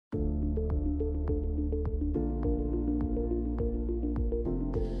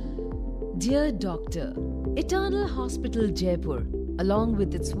Dear Doctor, Eternal Hospital Jaipur, along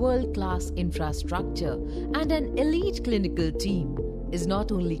with its world-class infrastructure and an elite clinical team, is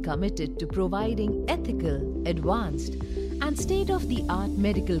not only committed to providing ethical, advanced, and state-of-the-art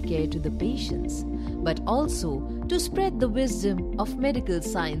medical care to the patients, but also to spread the wisdom of medical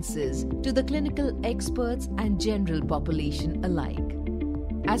sciences to the clinical experts and general population alike.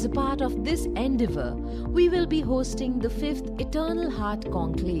 As a part of this endeavour, we will be hosting the 5th Eternal Heart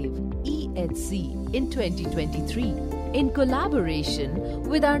Conclave (EHC) in 2023 in collaboration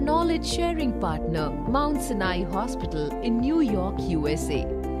with our knowledge-sharing partner Mount Sinai Hospital in New York, USA.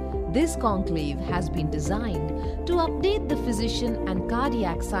 This conclave has been designed to update the physician and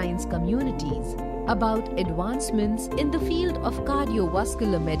cardiac science communities about advancements in the field of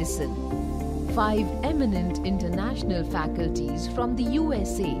cardiovascular medicine. 5 eminent international faculties from the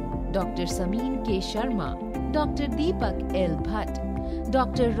U.S.A, Dr. Samin K. Sharma, Dr. Deepak L. Bhatt,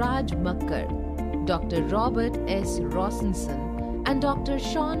 Dr. Raj Makkar, Dr. Robert S. Rosenson, and Dr.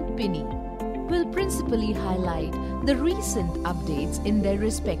 Pinney will principally highlight the recent updates in their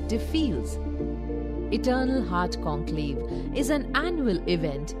respective fields. Eternal Heart Conclave is an annual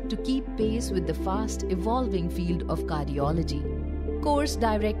event to keep pace with the fast-evolving field of cardiology. Course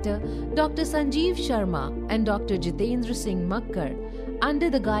Director Dr. Sanjeev Sharma and Dr. Jitendra Singh Makkar, under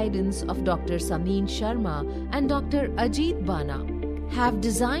the guidance of Dr. Samin Sharma and Dr. Ajit Bana, have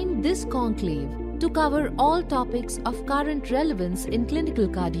designed this conclave to cover all topics of current relevance in clinical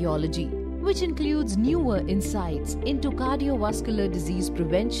cardiology, which includes newer insights into cardiovascular disease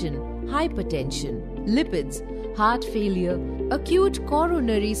prevention, hypertension, lipids, heart failure, acute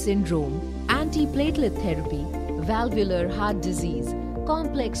coronary syndrome, antiplatelet therapy, valvular heart disease,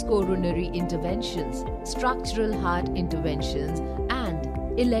 complex coronary interventions, structural heart interventions, and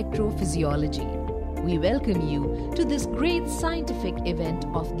electrophysiology. We welcome you to this great scientific event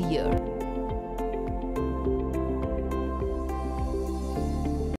of the year.